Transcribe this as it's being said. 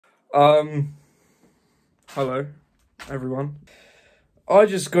Hello, everyone. I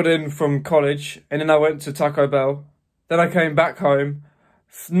just got in from college and then I went to Taco Bell. Then I came back home,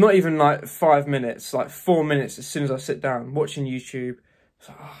 not even like 5 minutes, like 4 minutes as soon as I sit down, watching YouTube.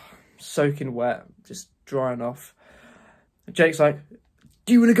 Soaking wet, just drying off. Jake's like,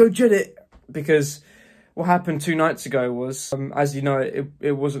 do you want to go jet it? Because what happened 2 nights ago was, as you know,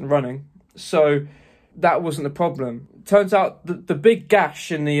 it wasn't running. So that wasn't the problem. Turns out the big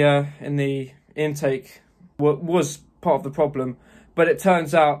gash in the intake was part of the problem, but it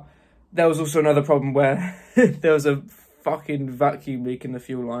turns out there was also another problem where there was a fucking vacuum leak in the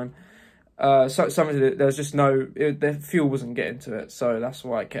fuel line. So something that there was just the fuel wasn't getting to it, so that's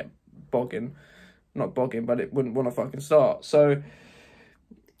why it kept bogging. Not bogging, but it wouldn't want to fucking start. So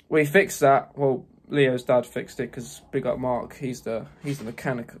we fixed that. Well, Leo's dad fixed it because big up Mark. He's the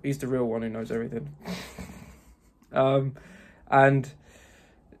mechanic. He's the real one who knows everything. And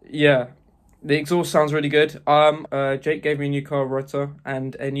yeah, the exhaust sounds really good. Jake gave me a new carburetor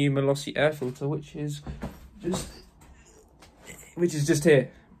and a new Malossi air filter, which is just here.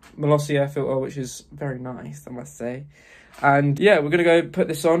 Malossi air filter, which is very nice, I must say. And yeah, we're gonna go put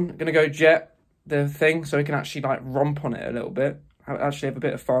this on. Gonna go jet the thing so we can actually like romp on it a little bit. Actually have a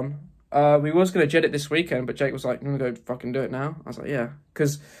bit of fun. We was gonna jet it this weekend, but Jake was like, "I'm gonna go fucking do it now." I was like, "Yeah,"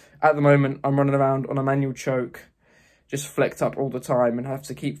 because at the moment I'm running around on a manual choke, just flecked up all the time, and have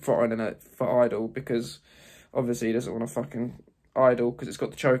to keep throttling it for idle because obviously he doesn't want to fucking idle because it's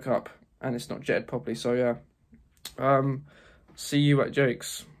got the choke up and it's not jetted properly. So yeah, see you at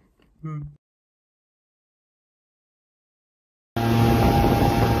Jake's.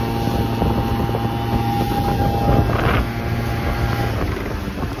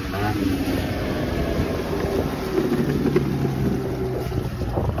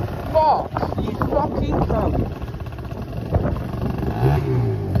 Fuck, you fucking cunt.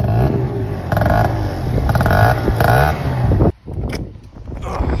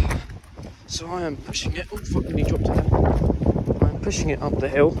 So I am pushing it. Oh fucking, he dropped it there. I'm pushing it up the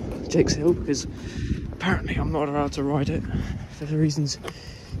hill, Jake's hill, because apparently I'm not allowed to ride it for the reasons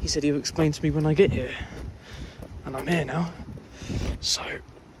he said he'll explain to me when I get here. And I'm here now. So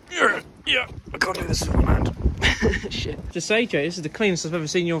yeah, I can't do this with one hand. Shit. Just say, Jay, this is the cleanest I've ever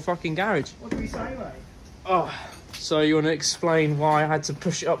seen your fucking garage. What do we say, mate? Oh, so you want to explain why I had to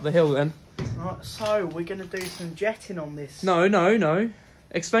push it up the hill then? Right, so we're going to do some jetting on this. No.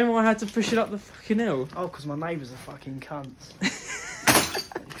 Explain why I had to push it up the fucking hill. Oh, because my neighbours are fucking cunts.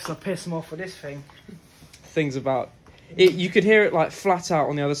 Because I piss them off with this thing. Things about it, you could hear it like flat out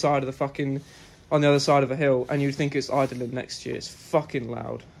on the other side of the fucking, on the other side of a hill, and you'd think it's idling next year. It's fucking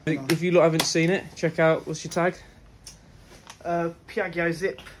loud. If you lot haven't seen it, check out, what's your tag? Piaggio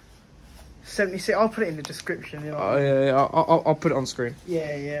Zip 76. I'll put it in the description. You know? Oh yeah, I'll put it on screen.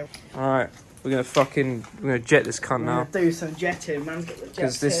 Yeah. All right, we're gonna jet this cunt now. We're gonna do some jetting, man.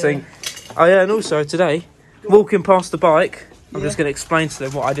 Because this thing. Oh yeah, and also today, walking past the bike, I'm just gonna explain to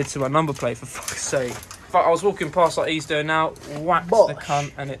them what I did to my number plate, for fuck's sake. I was walking past like he's doing now, whacked the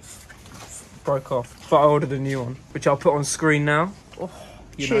cunt, and it broke off. But I ordered a new one, which I'll put on screen now. Oh,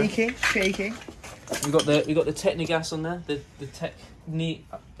 cheeky. We got the Technigas on there. The Techni.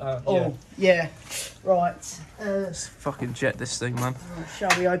 Yeah. Right. Let's fucking jet this thing, man.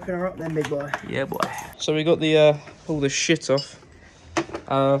 Shall we open her up then, big boy? Yeah, boy. So we got the all the shit off.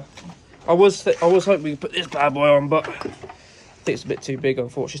 I was hoping we could put this bad boy on, but I think it's a bit too big.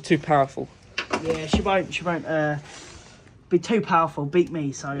 Unfortunately, it's too powerful. Yeah, she won't be too powerful. Beat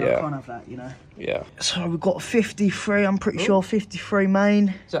me, so yeah. I can't have that, you know. Yeah. So we've got 53. I'm pretty sure 53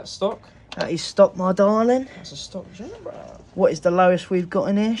 main. Is that stock? That is stock, my darling. That's a stock jet, bro. What is the lowest we've got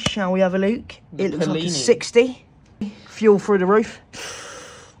in here? Shall we have a look? It looks like a Pellini. 60. Fuel through the roof.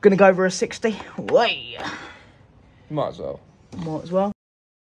 Gonna go over a 60. Way. Might as well. Might as well.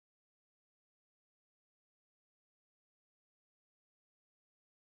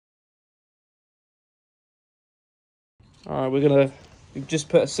 Alright, we've just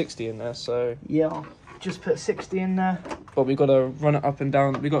put a 60 in there, so... Yeah, just put 60 in there. But we've got to run it up and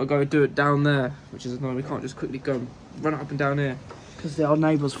down. We've got to go do it down there, which is annoying. We can't just quickly go run it up and down here. Because the old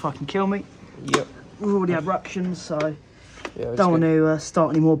neighbours fucking kill me. Yep. We've already had ructions, so yeah, don't want to start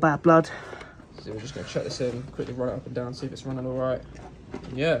any more bad blood. So we're just going to check this in, quickly run it up and down, see if it's running alright.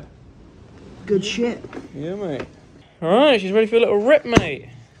 Yeah. Good shit. Yeah, mate. Alright, she's ready for a little rip, mate.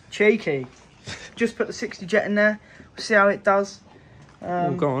 Cheeky. Just put the 60 jet in there. We'll see how it does.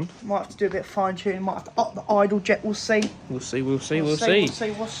 Go on. Might have to do a bit of fine tuning. Might have to up the idle jet. We'll see. We'll see.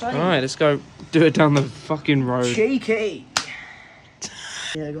 Alright, let's go do it down the fucking road. Cheeky.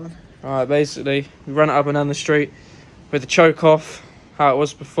 Yeah, go on. Alright, basically, we run it up and down the street with the choke off. how it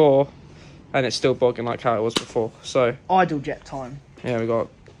was before, and it's still bogging like how it was before. So idle jet time. yeah, we got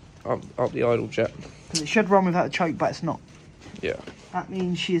up the idle jet. Because it should run without a choke, but it's not. Yeah. That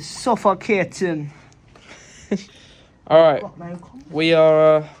means she's suffocating. All right. We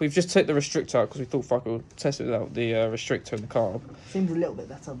are. We've just took the restrictor out because we thought, fuck, we'll test it without the restrictor and the carb. Seems a little bit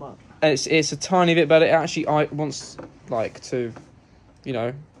better, but And it's a tiny bit better. It actually wants like to, you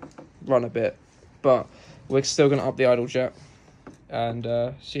know, run a bit, but we're still gonna up the idle jet and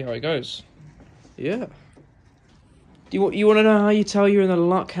see how it goes. Yeah. You want to know how you tell you're in the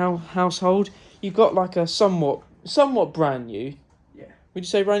luck household? You've got like a somewhat brand new. yeah. Would you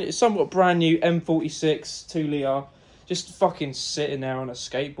say brand new? Somewhat brand new M46 2-litre, just fucking sitting there on a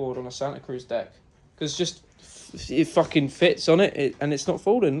skateboard on a Santa Cruz deck, because just it fucking fits on it, and it's not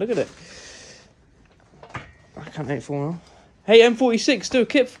falling. Look at it. I can't make it fall now. Hey, M46, do a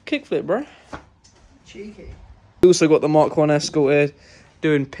kickflip, bro. Cheeky. We also got the Mark 1 Escort here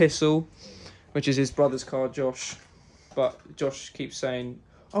doing Pistol, which is his brother's car, Josh. But Josh keeps saying,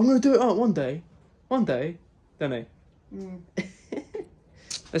 I'm going to do it up one day, don't he?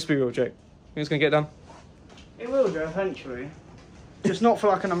 Let's be real, Jake. Think it's going to get done? It will do eventually. Just not for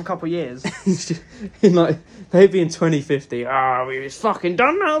like another couple of years. Like, maybe in 2050. We're fucking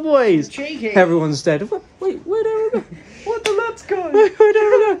done now, boys. Cheeky. Everyone's dead. Wait, where do we go? What the let's go? Where do we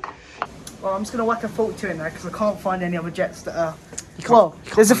go? Well, I'm just going to whack a 42 in there because I can't find any other jets that are... Well,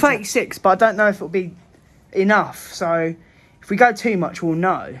 there's a 36, but I don't know if it'll be enough. So if we go too much, we'll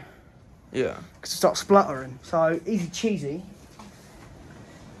know. Yeah. Because it starts spluttering. So easy cheesy.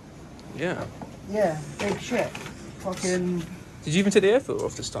 Yeah. Yeah, big shit. Fucking... Did you even take the air filter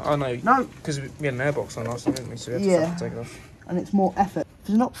off this time? Oh, no. No. Because we had an airbox on last time, didn't we? So we had Yeah. to take it off. And it's more effort. If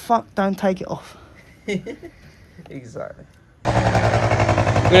it's not fucked, don't take it off. Exactly.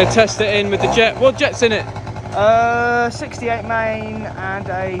 We're going to test it in with the jet. What jet's in it? 68 main and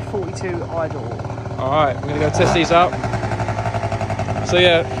a 42 idle. Alright, we're going to go test these out. So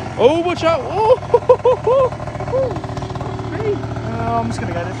yeah. Oh, watch out! Oh, I'm just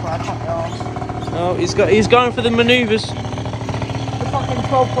going to go this way, I can't be arsed. oh, he's going for the manoeuvres. The fucking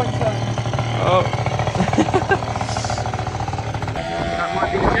 12.7. Oh. That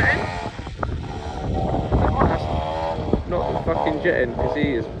might be the jetting. Not the fucking jetting, because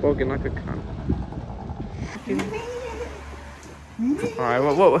he is bogging like a cunt. Alright,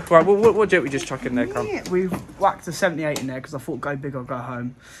 what jet we just chuck in there, cunt? We've whacked a 78 in there because I thought go big or go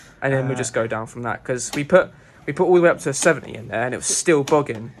home. And then we'll just go down from that, because we put all the way up to a 70 in there and it was still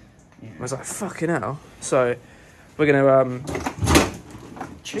bogging. Yeah. I was like, fucking hell. So we're gonna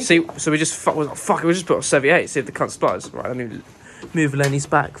see. So we just we just put a 78. See if the cunt sputters. Right, let me move Lenny's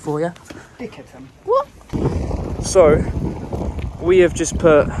back for you. Dickhead him. What? So we have just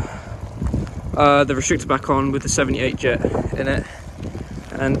put the restrictor back on with the 78 jet in it,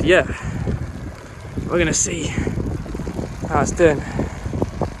 and yeah, we're gonna see how it's doing.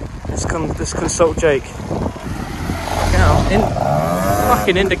 Let's consult Jake.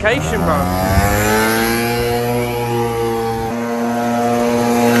 Fucking indication, bro.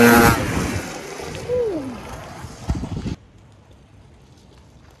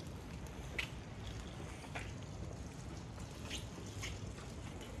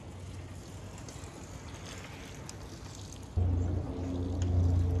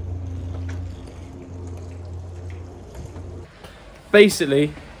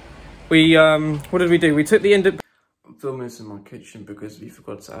 Basically, we what did we do? We took the end of... I'm filming this in my kitchen because we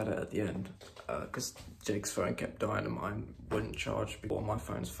forgot to add it at the end. Because Jake's phone kept dying and mine wouldn't charge before my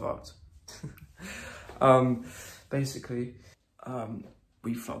phone's fucked. Basically,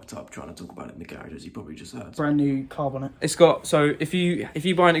 we fucked up trying to talk about it in the garage, as you probably just heard. Brand new carb on it. It's got, so if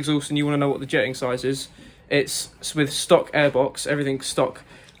you buy an exhaust and you want to know what the jetting size is, it's with stock airbox, everything's stock.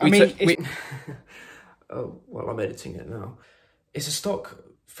 Oh, well, I'm editing it now. It's a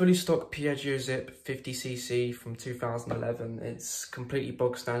fully stock Piaggio Zip 50cc from 2011. It's completely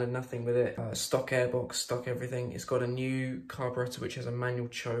bog standard, nothing with it. Stock airbox, stock everything. It's got a new carburetor which has a manual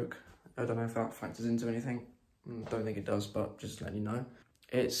choke. I don't know if that factors into anything. Don't think it does, but just letting you know.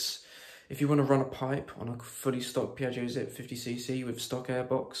 It's, if you want to run a pipe on a fully stock Piaggio Zip 50cc with stock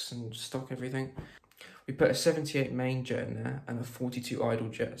airbox and stock everything, we put a 78 main jet in there and a 42 idle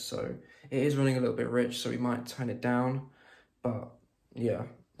jet. So it is running a little bit rich, so we might tone it down. But yeah,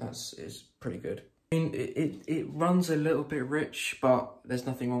 it's pretty good. I mean, it runs a little bit rich, but there's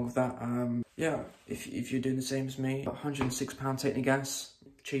nothing wrong with that. Yeah, if you're doing the same as me, £106 taking gas,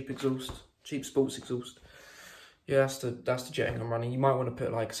 cheap exhaust, cheap sports exhaust. Yeah, that's the jetting I'm running. You might want to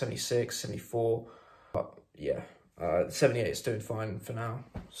put like 76, 74, but yeah, 78 is doing fine for now.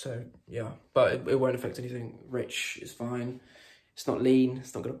 So yeah, but it won't affect anything. Rich is fine. it's not lean,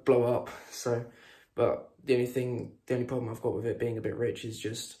 it's not going to blow up. So, but the only problem I've got with it being a bit rich is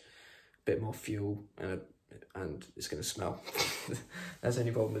just a bit more fuel and it's going to smell. That's the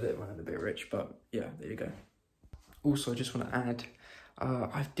only problem with it, running a bit rich. But yeah, there you go. Also, I just want to add,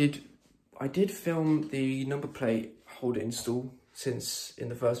 I did film the number plate holder install, since in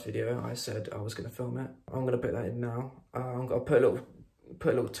the first video I said I was going to film it. I'm going to put that in now. I'm going to put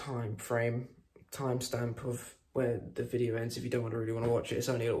a little timestamp of where the video ends if you don't really want to watch it. It's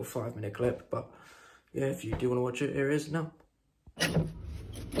only a little 5-minute clip, but yeah, if you do want to watch it, here it is now.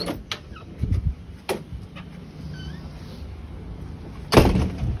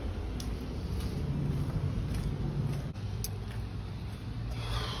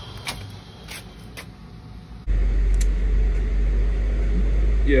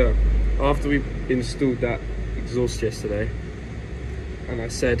 Yeah, after we installed that exhaust yesterday, and I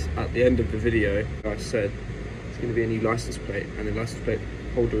said at the end of the video, I said it's going to be a new license plate, and the license plate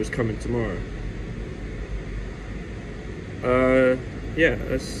holder is coming tomorrow. Yeah,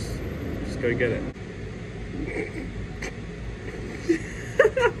 let's go get it.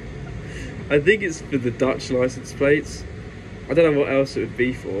 I think it's for the Dutch license plates. I don't know what else it would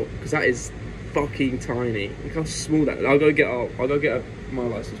be for, because that is fucking tiny. Look how small that is. I'll go get my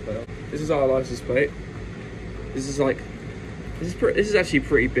license plate. This is our license plate. This is actually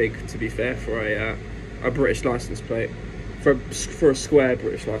pretty big, to be fair, for a British license plate, for a square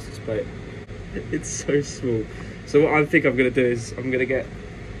British license plate. It's so small. So what I think I'm gonna do is I'm gonna get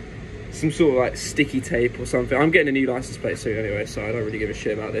some sort of like sticky tape or something. I'm getting a new license plate soon anyway, so I don't really give a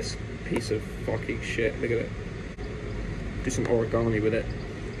shit about this piece of fucking shit. Look at it. Do some origami with it.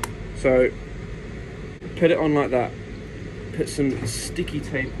 So put it on like that. Put some sticky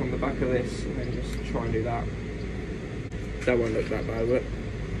tape on the back of this, and then just try and do that. That won't look that bad, will it?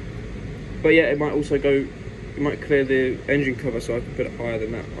 But yeah, it might also go. It might clear the engine cover, so I can put it higher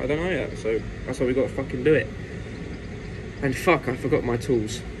than that. I don't know yet, so that's why we got to fucking do it. And fuck, I forgot my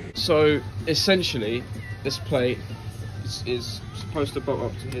tools. So essentially, this plate is supposed to bolt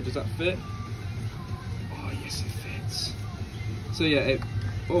up to here. Does that fit? Oh yes, it fits. So yeah,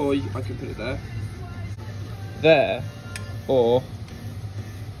 or I can put it there, or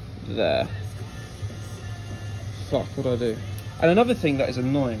there. Fuck, what do I do? And another thing that is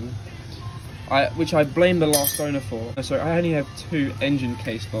annoying, which I blame the last owner for. So I only have 2 engine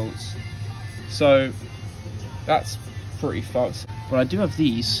case bolts, so that's pretty fucked. But I do have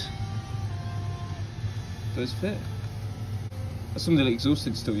these. Those fit? Some of the exhaust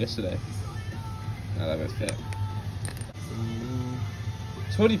installed yesterday. No, that won't fit.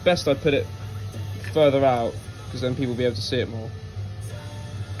 It's probably best I put it further out, because then people will be able to see it more.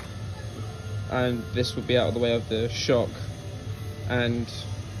 And this will be out of the way of the shock, and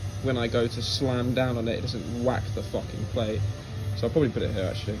when I go to slam down on it, it doesn't whack the fucking plate. So I'll probably put it here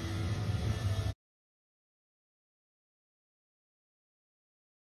actually.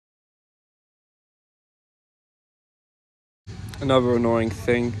 Another annoying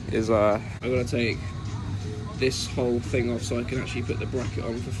thing is I'm gonna take this whole thing off so I can actually put the bracket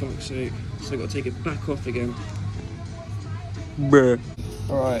on, for fuck's sake. So I've got to take it back off again. Bruh.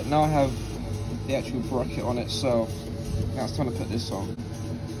 Alright, now I have the actual bracket on itself. Now it's time to put this on.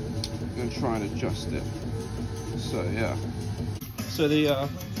 I'm gonna try and adjust it. So yeah. So the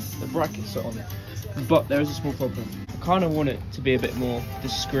brackets are on, but there is a small problem. I kind of want it to be a bit more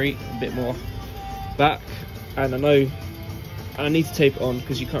discreet, a bit more back, and I know I need to tape it on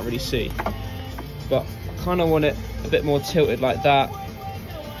because you can't really see, but I kind of want it a bit more tilted like that,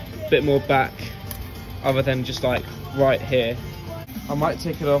 a bit more back, other than just like right here. I might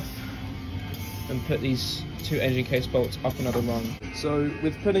take it off and put these 2 engine case bolts up another rung. So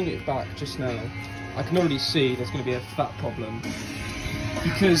with putting it back just now, I can already see there's going to be a fat problem,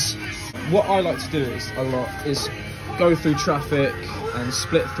 because what I like to do is go through traffic and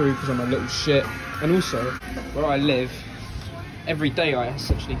split through because I'm a little shit, and also where I live, every day I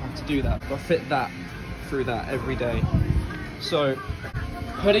essentially have to do that. I fit that through that every day. So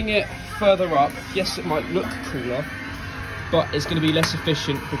putting it further up, yes, it might look cooler, but it's going to be less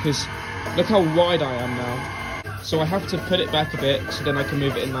efficient because look how wide I am now. So I have to put it back a bit so then I can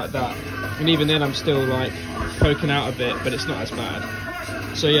move it in like that. And even then I'm still like poking out a bit, but it's not as bad.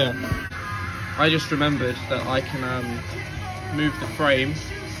 So yeah, I just remembered that I can move the frame.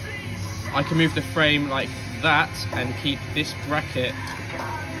 I can move the frame like that and keep this bracket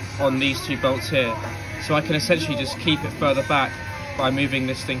on these 2 bolts here. So I can essentially just keep it further back by moving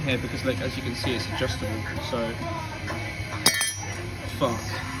this thing here, because look, as you can see, it's adjustable. So fuck.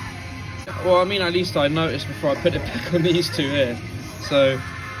 Well, I mean, at least I noticed before I put it back on these 2 here. So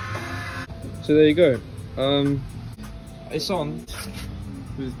there you go. it's on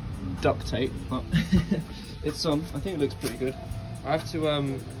with duct tape, but it's on. I think it looks pretty good. I have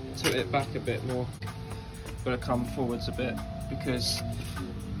to tilt it back a bit more. Gotta come forwards a bit, because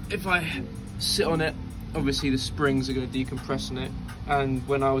if I sit on it, obviously the springs are going to decompress on it, and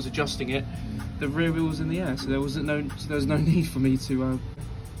when I was adjusting it, the rear wheel was in the air, so there was no need for me to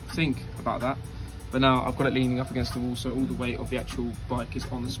think about that. But now I've got it leaning up against the wall, so all the weight of the actual bike is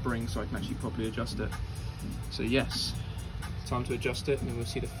on the spring, so I can actually properly adjust it. So yes, time to adjust it, and then we'll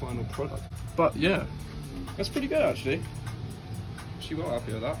see the final product. But yeah, that's pretty good actually. Actually well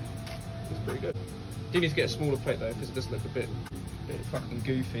happy with that. That's pretty good. Do need to get a smaller plate though, because it does look a bit fucking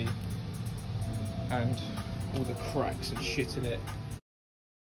goofy, and all the cracks and shit in it.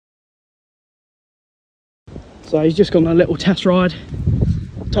 So he's just gone on a little test ride.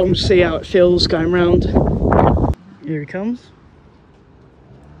 Told him to see how it feels going round. Here he comes.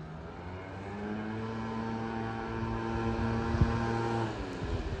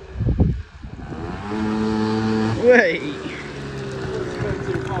 Wait.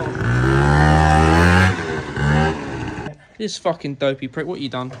 This fucking dopey prick, what you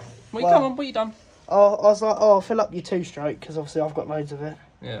done? What you done? Oh, I was like, oh, I'll fill up your 2-stroke, because obviously I've got loads of it.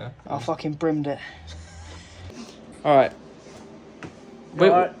 Yeah. I fucking brimmed it. Alright.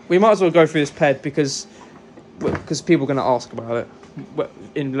 We might as well go through this ped, because people are going to ask about it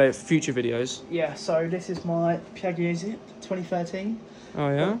in later future videos. Yeah, so this is my Piaggio 2013. Oh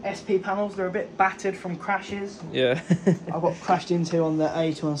yeah? SP panels, they're a bit battered from crashes. Yeah. I got crashed into on the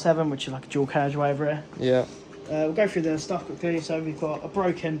A217, which is like a dual carriageway over here. Yeah. We'll go through the stuff quickly. So we've got a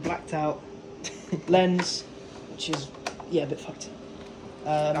broken, blacked out lens, which is, yeah, a bit fucked.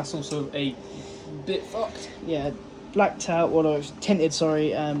 That's also a bit fucked. Yeah, blacked out, well, it's tinted,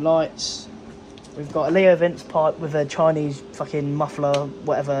 sorry, lights. We've got a Leo Vince pipe with a Chinese fucking muffler,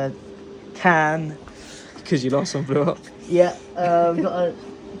 whatever, can. Because your last one blew up. Yeah, we've got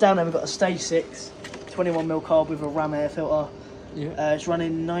down there we've got a stage 6, 21mm carb with a ram air filter. Yeah. It's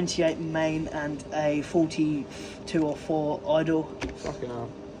running 98 main and a 42 or 4 idle. Fucking hell.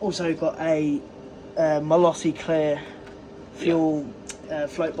 Also got a Malossi Clear fuel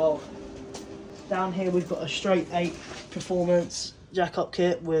float bowl. Down here we've got a straight 8 performance jack-up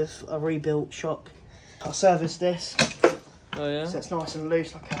kit with a rebuilt shock. I serviced this. Oh yeah? So it's nice and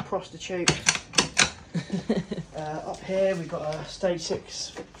loose like a prostitute. Up here we've got a stage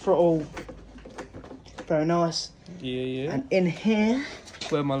 6 throttle. Very nice. Yeah. And in here...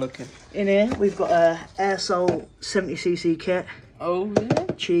 Where am I looking? In here we've got a Airsoul 70cc kit. Oh yeah?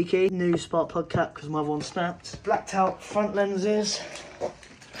 Cheeky. New spark plug cap because my other one snapped. Blacked out front lenses.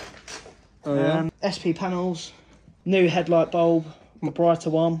 Oh yeah? SP panels. New headlight bulb. The brighter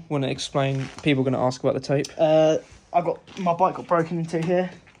one. Want to explain? People are going to ask about the tape. My bike got broken into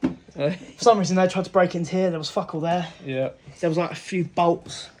here. For some reason they tried to break into here. There was fuck all there. Yeah. There was like a few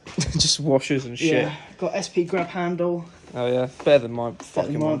bolts. Just washers and shit. Yeah. Got SP grab handle. Oh yeah, better than my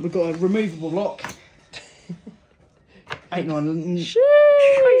fucking one. We've got a removable lock. 8-9.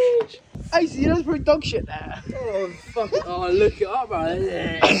 Sheesh. Hey, so you know there's pretty dog shit there. Oh fuck! Oh look it up, man.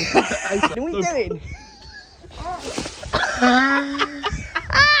 What are you doing?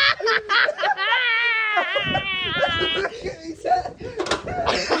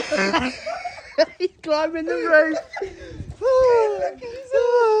 He's climbing the roof.